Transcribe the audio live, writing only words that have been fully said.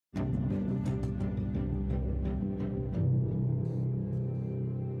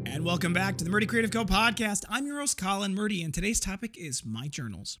And welcome back to the Murdy Creative Co podcast. I'm your host, Colin Murdy, and today's topic is my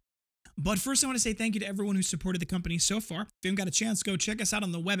journals. But first, I want to say thank you to everyone who supported the company so far. If you haven't got a chance, go check us out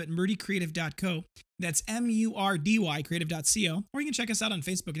on the web at murdycreative.co. That's M-U-R-D-Y creative.co. Or you can check us out on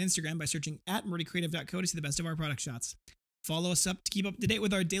Facebook and Instagram by searching at murdycreative.co to see the best of our product shots. Follow us up to keep up to date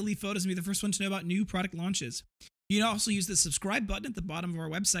with our daily photos and be the first one to know about new product launches. You can also use the subscribe button at the bottom of our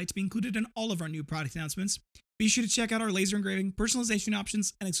website to be included in all of our new product announcements. Be sure to check out our laser engraving, personalization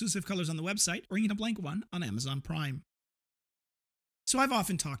options, and exclusive colors on the website, or you can get a blank one on Amazon Prime. So I've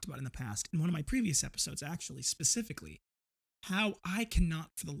often talked about in the past, in one of my previous episodes actually, specifically, how I cannot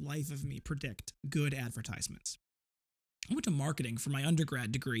for the life of me predict good advertisements. I went to marketing for my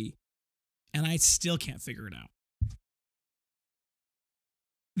undergrad degree, and I still can't figure it out.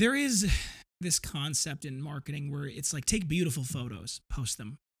 There is this concept in marketing where it's like, take beautiful photos, post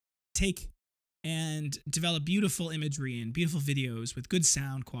them. Take and develop beautiful imagery and beautiful videos with good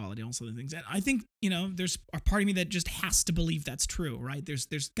sound quality, all sorts of things. And I think, there's a part of me that just has to believe that's true, right? There's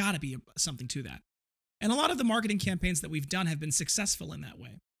got to be something to that. And a lot of the marketing campaigns that we've done have been successful in that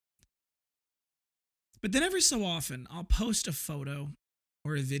way. But then every so often, I'll post a photo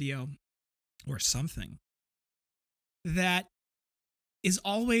or a video or something that is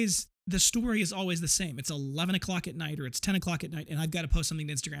always, the story is always the same. It's 11 o'clock at night or it's 10 o'clock at night, and I've got to post something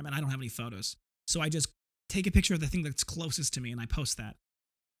to Instagram, and I don't have any photos. So I just take a picture of the thing that's closest to me, and I post that.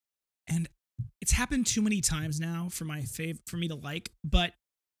 And it's happened too many times now for me to like, but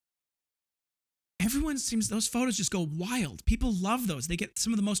everyone seems, those photos just go wild. People love those. They get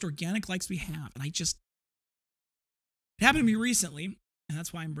some of the most organic likes we have. And it happened to me recently, and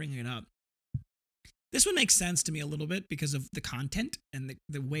that's why I'm bringing it up. This one makes sense to me a little bit because of the content and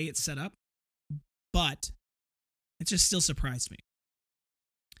the way it's set up, but it just still surprised me.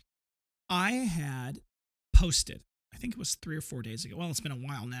 I had posted, I think it was 3 or 4 days ago, well, it's been a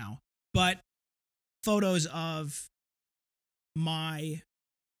while now, but photos of my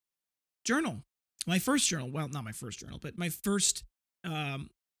journal, my first journal, well, not my first journal, but my first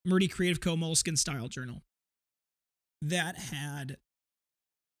Murdy Creative Co. Moleskine style journal that had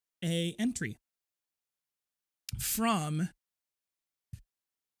a entry from,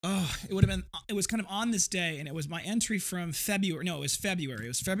 it was kind of on this day, and it was my entry from February. No, it was February. It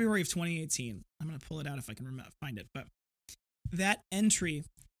was February of 2018. I'm going to pull it out if I can find it. But that entry,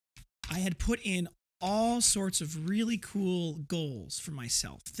 I had put in all sorts of really cool goals for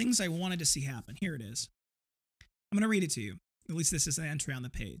myself, things I wanted to see happen. Here it is. I'm going to read it to you. At least this is an entry on the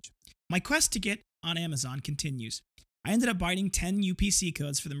page. My quest to get on Amazon continues. I ended up buying 10 UPC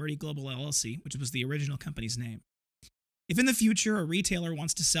codes for the Murdy Global LLC, which was the original company's name. If in the future a retailer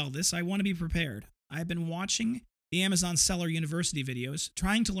wants to sell this, I want to be prepared. I've been watching the Amazon Seller University videos,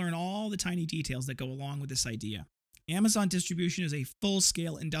 trying to learn all the tiny details that go along with this idea. Amazon distribution is a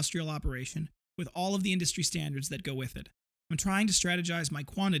full-scale industrial operation with all of the industry standards that go with it. I'm trying to strategize my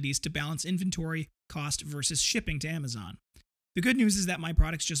quantities to balance inventory, cost versus shipping to Amazon. The good news is that my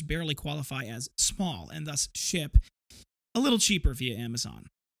products just barely qualify as small and thus ship a little cheaper via Amazon.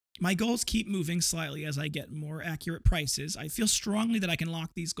 My goals keep moving slightly as I get more accurate prices. I feel strongly that I can lock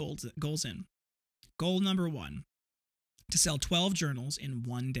these goals in. Goal number 1, to sell 12 journals in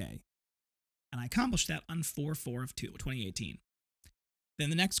one day. And I accomplished that on 4/4/2018. Then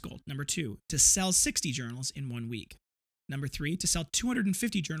the next goal, number 2, to sell 60 journals in 1 week. Number 3, to sell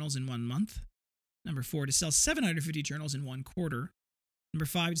 250 journals in 1 month. Number 4, to sell 750 journals in 1 quarter. Number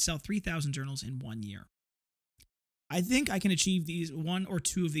 5, to sell 3,000 journals in 1 year. I think I can achieve these 1 or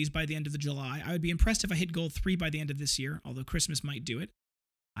 2 of these by the end of July. I would be impressed if I hit goal 3 by the end of this year, although Christmas might do it.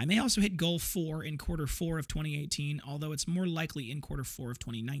 I may also hit goal 4 in quarter 4 of 2018, although it's more likely in quarter 4 of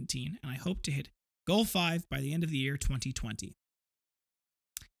 2019, and I hope to hit goal 5 by the end of the year 2020.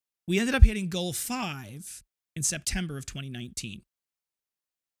 We ended up hitting goal 5 in September of 2019.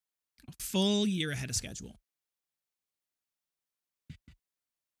 A full year ahead of schedule.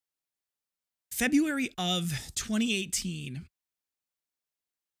 February of 2018,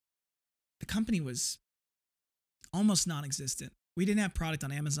 the company was almost non-existent. We didn't have product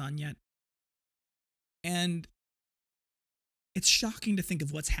on Amazon yet. And it's shocking to think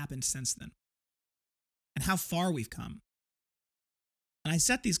of what's happened since then and how far we've come. And I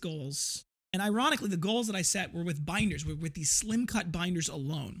set these goals, and ironically, the goals that I set were with binders, were with these slim cut binders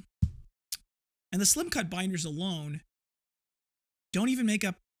alone. And the slim cut binders alone don't even make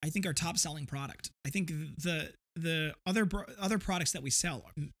up, I think, our top selling product. I think the other products that we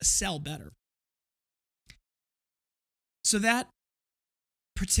sell better. So that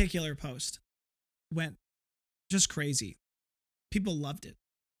particular post went just crazy. People loved it.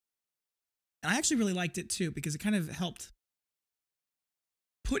 And I actually really liked it too, because it kind of helped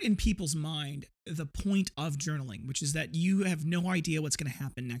put in people's mind the point of journaling, which is that you have no idea what's going to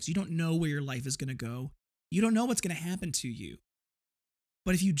happen next. You don't know where your life is going to go. You don't know what's going to happen to you.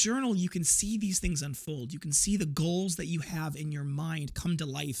 But if you journal, you can see these things unfold. You can see the goals that you have in your mind come to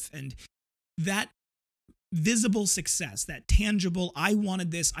life. And that visible success, that tangible, I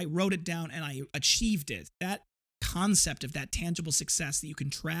wanted this, I wrote it down, and I achieved it. That concept of that tangible success that you can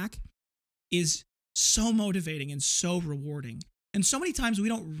track is so motivating and so rewarding. And so many times we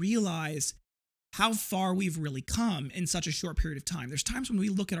don't realize how far we've really come in such a short period of time. There's times when we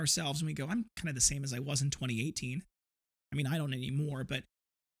look at ourselves and we go, I'm kind of the same as I was in 2018. I mean, I don't anymore,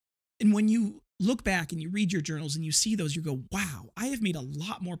 and when you look back and you read your journals and you see those, you go, wow, I have made a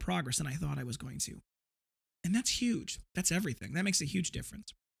lot more progress than I thought I was going to. And that's huge. That's everything. That makes a huge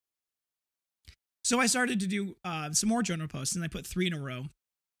difference. So I started to do some more journal posts, and I put 3 in a row.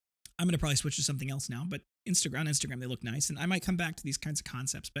 I'm going to probably switch to something else now, but on Instagram, they look nice, and I might come back to these kinds of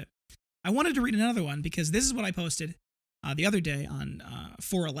concepts. But I wanted to read another one because this is what I posted the other day on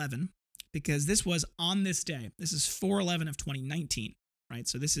 4/11, because this was on this day. This is 4/11 of 2019, right?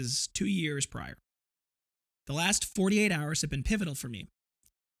 So this is 2 years prior. The last 48 hours have been pivotal for me.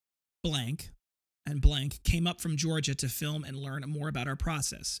 Blank and blank came up from Georgia to film and learn more about our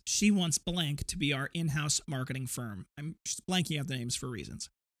process. She wants blank to be our in-house marketing firm. I'm just blanking out the names for reasons.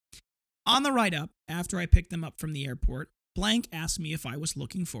 On the ride up, after I picked them up from the airport, blank asked me if I was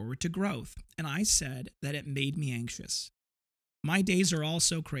looking forward to growth, and I said that it made me anxious. My days are all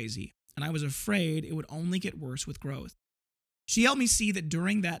so crazy, and I was afraid it would only get worse with growth. She helped me see that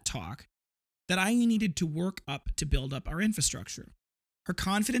during that talk, that I needed to work up to build up our infrastructure. Her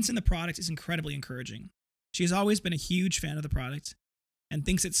confidence in the product is incredibly encouraging. She has always been a huge fan of the product and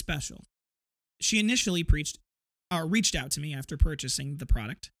thinks it's special. She initially reached out to me after purchasing the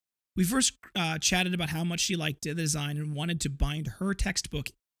product. We first chatted about how much she liked the design and wanted to bind her textbook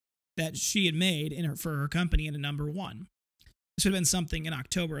that she had made for her company into number 1. This would have been something in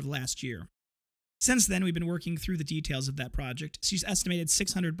October of last year. Since then, we've been working through the details of that project. She's estimated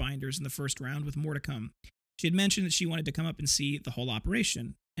 600 binders in the first round, with more to come. She had mentioned that she wanted to come up and see the whole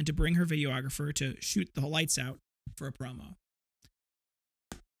operation and to bring her videographer to shoot the whole lights out for a promo.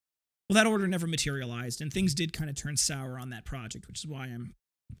 Well, that order never materialized, and things did kind of turn sour on that project, which is why I'm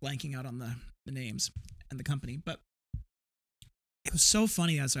blanking out on the names and the company. But it was so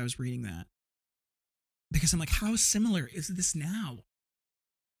funny as I was reading that, because I'm like, how similar is this now?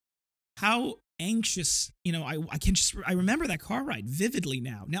 How anxious, I remember that car ride vividly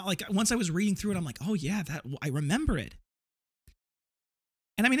now. Now, like, once I was reading through it, I'm like, oh yeah, I remember it.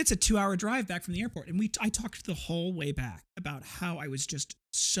 And I mean, it's a 2-hour drive back from the airport. And I talked the whole way back about how I was just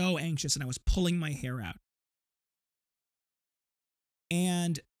so anxious and I was pulling my hair out.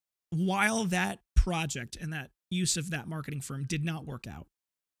 And while that project and that use of that marketing firm did not work out,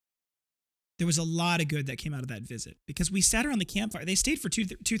 there was a lot of good that came out of that visit, because we sat around the campfire. They stayed for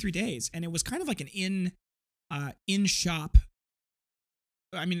 2-3 days, and it was kind of like an in-shop.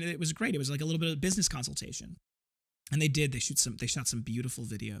 I mean, it was great. It was like a little bit of business consultation. And they shot some beautiful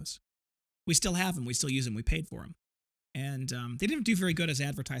videos. We still have them. We still use them. We paid for them. And they didn't do very good as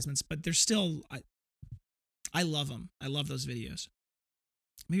advertisements, but they're still, I love them. I love those videos.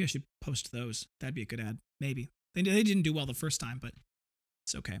 Maybe I should post those. That'd be a good ad. Maybe. They didn't do well the first time, but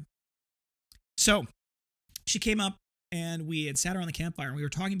it's okay. So she came up and we had sat around the campfire and we were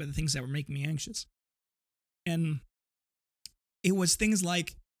talking about the things that were making me anxious. And it was things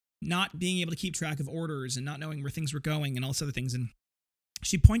like not being able to keep track of orders and not knowing where things were going and all this other things. And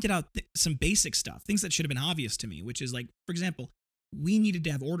she pointed out some basic stuff, things that should have been obvious to me, which is like, for example, we needed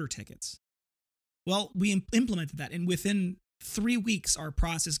to have order tickets. Well, we implemented that, and within 3 weeks, our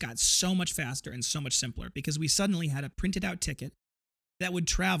process got so much faster and so much simpler, because we suddenly had a printed out ticket that would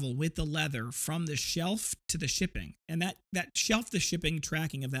travel with the leather from the shelf to the shipping. And that shelf to shipping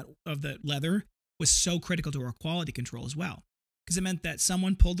tracking of the leather was so critical to our quality control as well, because it meant that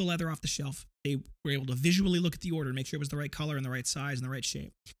someone pulled the leather off the shelf. They were able to visually look at the order and make sure it was the right color and the right size and the right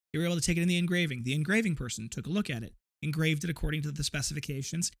shape. They were able to take it in the engraving. The engraving person took a look at it, engraved it according to the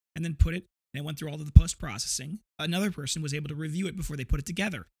specifications, and then put it, and it went through all of the post-processing. Another person was able to review it before they put it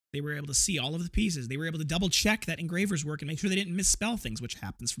together. They were able to see all of the pieces. They were able to double-check that engraver's work and make sure they didn't misspell things, which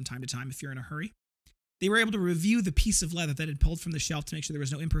happens from time to time if you're in a hurry. They were able to review the piece of leather that had pulled from the shelf to make sure there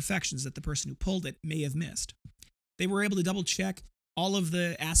was no imperfections that the person who pulled it may have missed. They were able to double-check all of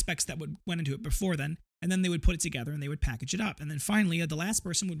the aspects that went into it before then, and then they would put it together and they would package it up. And then finally, the last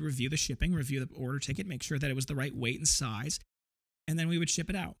person would review the shipping, review the order ticket, make sure that it was the right weight and size, and then we would ship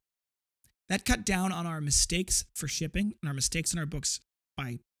it out. That cut down on our mistakes for shipping and our mistakes in our books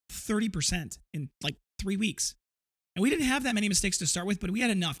by 30% in like 3 weeks. And we didn't have that many mistakes to start with, but we had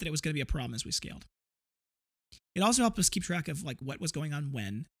enough that it was going to be a problem as we scaled. It also helped us keep track of like what was going on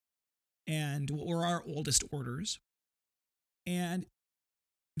when and what were our oldest orders. And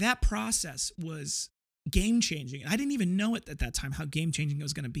that process was game-changing. I didn't even know it at that time how game-changing it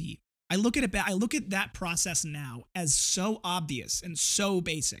was going to be. I look at that process now as so obvious and so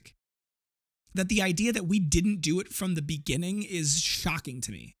basic that the idea that we didn't do it from the beginning is shocking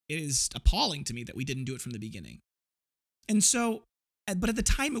to me. It is appalling to me that we didn't do it from the beginning. And so, but at the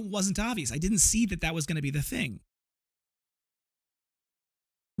time it wasn't obvious. I didn't see that that was going to be the thing.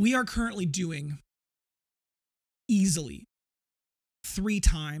 We are currently doing easily 3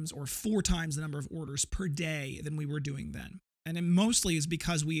 times or 4 times the number of orders per day than we were doing then. And it mostly is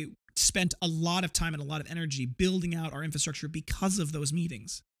because we spent a lot of time and a lot of energy building out our infrastructure because of those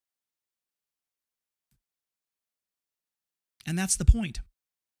meetings. And that's the point.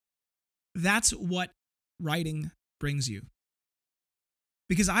 That's what writing brings you.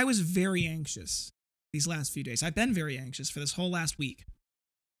 Because I was very anxious these last few days. I've been very anxious for this whole last week.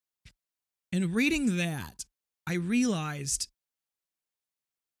 And reading that, I realized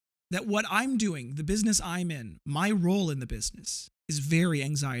that what I'm doing, the business I'm in, my role in the business, is very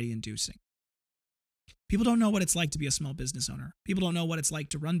anxiety-inducing. People don't know what it's like to be a small business owner. People don't know what it's like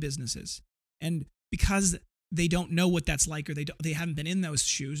to run businesses. And because they don't know what that's like, or they haven't been in those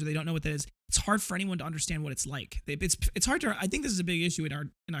shoes, or they don't know what that is, it's hard for anyone to understand what it's like. It's hard to, I think this is a big issue in our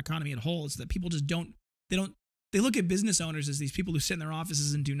economy as a whole, is that people just they look at business owners as these people who sit in their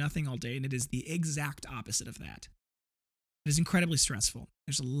offices and do nothing all day, and it is the exact opposite of that. It is incredibly stressful.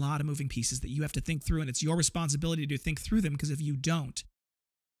 There's a lot of moving pieces that you have to think through, and it's your responsibility to think through them, because if you don't,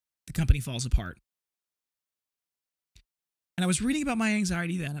 the company falls apart. And I was reading about my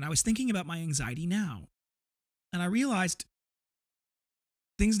anxiety then, and I was thinking about my anxiety now. And I realized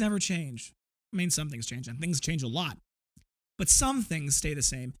things never change. I mean, some things change, and things change a lot. But some things stay the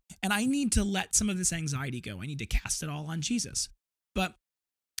same. And I need to let some of this anxiety go. I need to cast it all on Jesus. But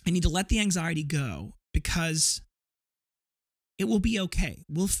I need to let the anxiety go, because it will be okay.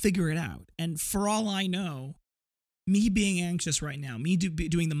 We'll figure it out. And for all I know, me being anxious right now, me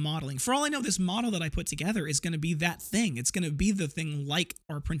doing the modeling, for all I know, this model that I put together is going to be that thing. It's going to be the thing like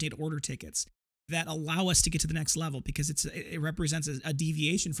our printed order tickets that allow us to get to the next level, because it represents a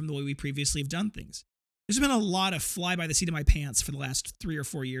deviation from the way we previously have done things. There's been a lot of fly by the seat of my pants for the last 3 or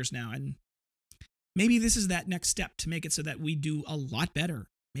 4 years now, and maybe this is that next step to make it so that we do a lot better.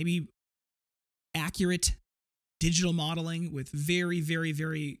 Maybe accurate digital modeling with very, very,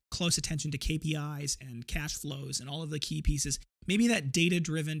 very close attention to KPIs and cash flows and all of the key pieces. Maybe that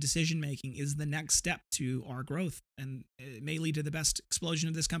data-driven decision-making is the next step to our growth, and it may lead to the best explosion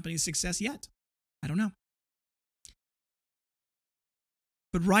of this company's success yet. I don't know.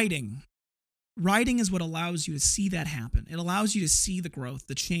 But writing is what allows you to see that happen. It allows you to see the growth,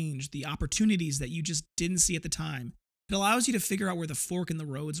 the change, the opportunities that you just didn't see at the time. It allows you to figure out where the fork in the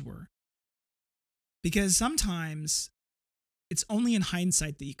roads were. Because sometimes it's only in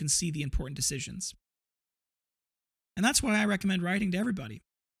hindsight that you can see the important decisions. And that's why I recommend writing to everybody.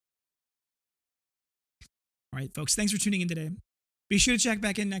 All right, folks, thanks for tuning in today. Be sure to check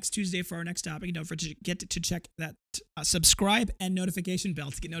back in next Tuesday for our next topic. And don't forget to check that subscribe and notification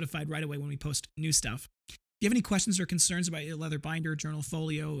bell to get notified right away when we post new stuff. If you have any questions or concerns about your leather binder, journal,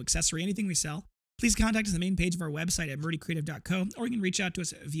 folio, accessory, anything we sell, please contact us on the main page of our website at murdycreative.co, or you can reach out to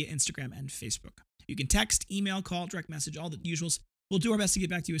us via Instagram and Facebook. You can text, email, call, direct message, all the usuals. We'll do our best to get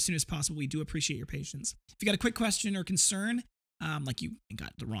back to you as soon as possible. We do appreciate your patience. If you got a quick question or concern, like you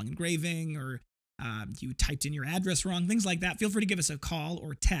got the wrong engraving, or you typed in your address wrong, things like that, feel free to give us a call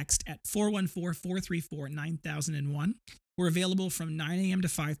or text at 414-434-9001. We're available from 9 a.m. to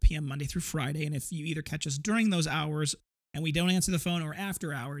 5 p.m. Monday through Friday, and if you either catch us during those hours and we don't answer the phone, or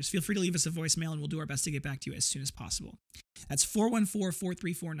after hours, feel free to leave us a voicemail and we'll do our best to get back to you as soon as possible. That's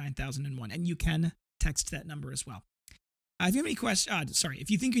 414-434-9001, and you can text that number as well. If you have any questions, if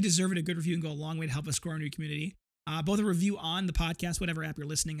you think you deserve it, a good review can go a long way to help us grow our new community. Both a review on the podcast, whatever app you're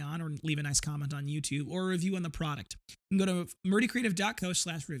listening on, or leave a nice comment on YouTube, or a review on the product. You can go to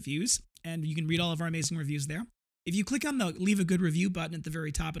murdycreative.co/reviews, and you can read all of our amazing reviews there. If you click on the leave a good review button at the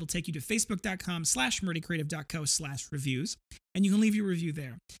very top, it'll take you to facebook.com/murdycreative.co/reviews, and you can leave your review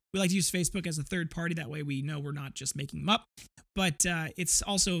there. We like to use Facebook as a third party. That way we know we're not just making them up, but it's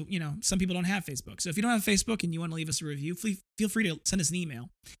also, some people don't have Facebook. So if you don't have Facebook and you want to leave us a review, feel free to send us an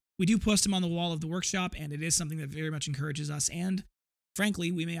email. We do post them on the wall of the workshop, and it is something that very much encourages us. And frankly,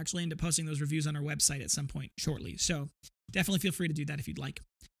 we may actually end up posting those reviews on our website at some point shortly. So definitely feel free to do that if you'd like.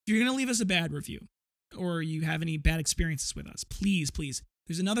 If you're going to leave us a bad review, or you have any bad experiences with us, please,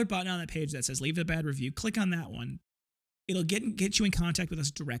 there's another button on that page that says leave a bad review. Click on that one. It'll get you in contact with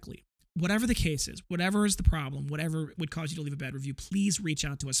us directly. Whatever the case is, whatever is the problem, whatever would cause you to leave a bad review, please reach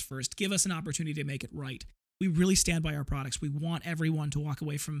out to us first. Give us an opportunity to make it right. We really stand by our products. We want everyone to walk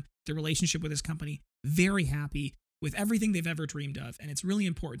away from their relationship with this company very happy with everything they've ever dreamed of. And it's really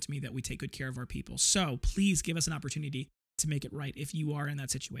important to me that we take good care of our people. So please give us an opportunity to make it right if you are in that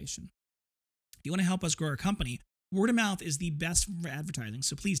situation. If you want to help us grow our company, word of mouth is the best for advertising.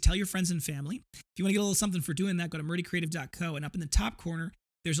 So please tell your friends and family. If you want to get a little something for doing that, go to murdycreative.co, and up in the top corner,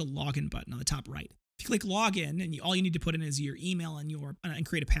 there's a login button on the top right. If you click login, and all you need to put in is your email and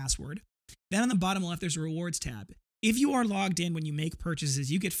create a password. Then on the bottom left, there's a rewards tab. If you are logged in when you make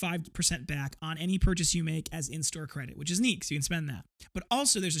purchases, you get 5% back on any purchase you make as in-store credit, which is neat, so you can spend that. But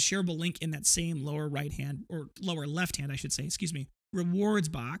also, there's a shareable link in that same lower left hand, rewards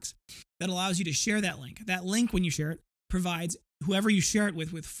box that allows you to share that link. That link, when you share it, provides whoever you share it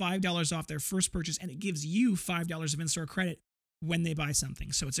with $5 off their first purchase, and it gives you $5 of in-store credit when they buy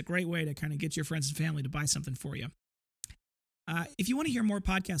something. So it's a great way to kind of get your friends and family to buy something for you. If you want to hear more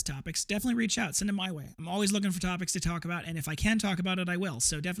podcast topics, definitely reach out. Send them my way. I'm always looking for topics to talk about, and if I can talk about it, I will.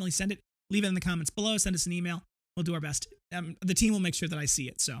 So definitely send it. Leave it in the comments below. Send us an email. We'll do our best. The team will make sure that I see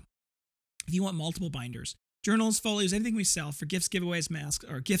it. So if you want multiple binders, journals, folios, anything we sell for gifts, giveaways, masks,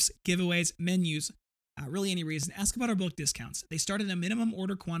 or gifts, giveaways, menus, really any reason, ask about our bulk discounts. They start at a minimum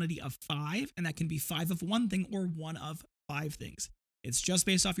order quantity of 5, and that can be 5 of one thing or 1 of 5 things. It's just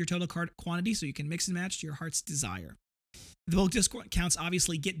based off your total cart quantity, so you can mix and match to your heart's desire. The bulk discounts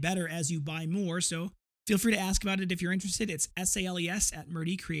obviously get better as you buy more, so feel free to ask about it if you're interested. It's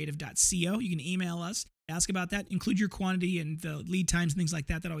sales@murdycreative.co. You can email us, ask about that, include your quantity and the lead times and things like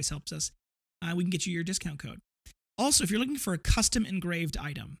that. That always helps us. We can get you your discount code. Also, if you're looking for a custom engraved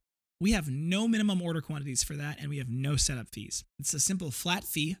item, we have no minimum order quantities for that, and we have no setup fees. It's a simple flat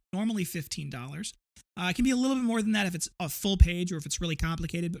fee, normally $15. It can be a little bit more than that if it's a full page or if it's really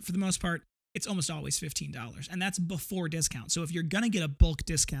complicated, but for the most part, it's almost always $15, and that's before discount. So if you're going to get a bulk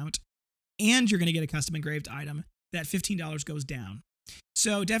discount and you're going to get a custom engraved item, that $15 goes down.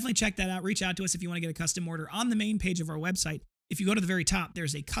 So definitely check that out. Reach out to us if you want to get a custom order. On the main page of our website, if you go to the very top,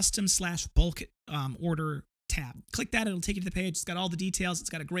 there's a custom/bulk order tab. Click that. It'll take you to the page. It's got all the details. It's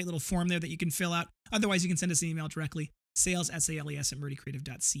got a great little form there that you can fill out. Otherwise, you can send us an email directly,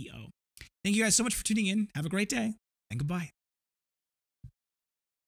 sales@murdycreative.co. Thank you guys so much for tuning in. Have a great day, and goodbye.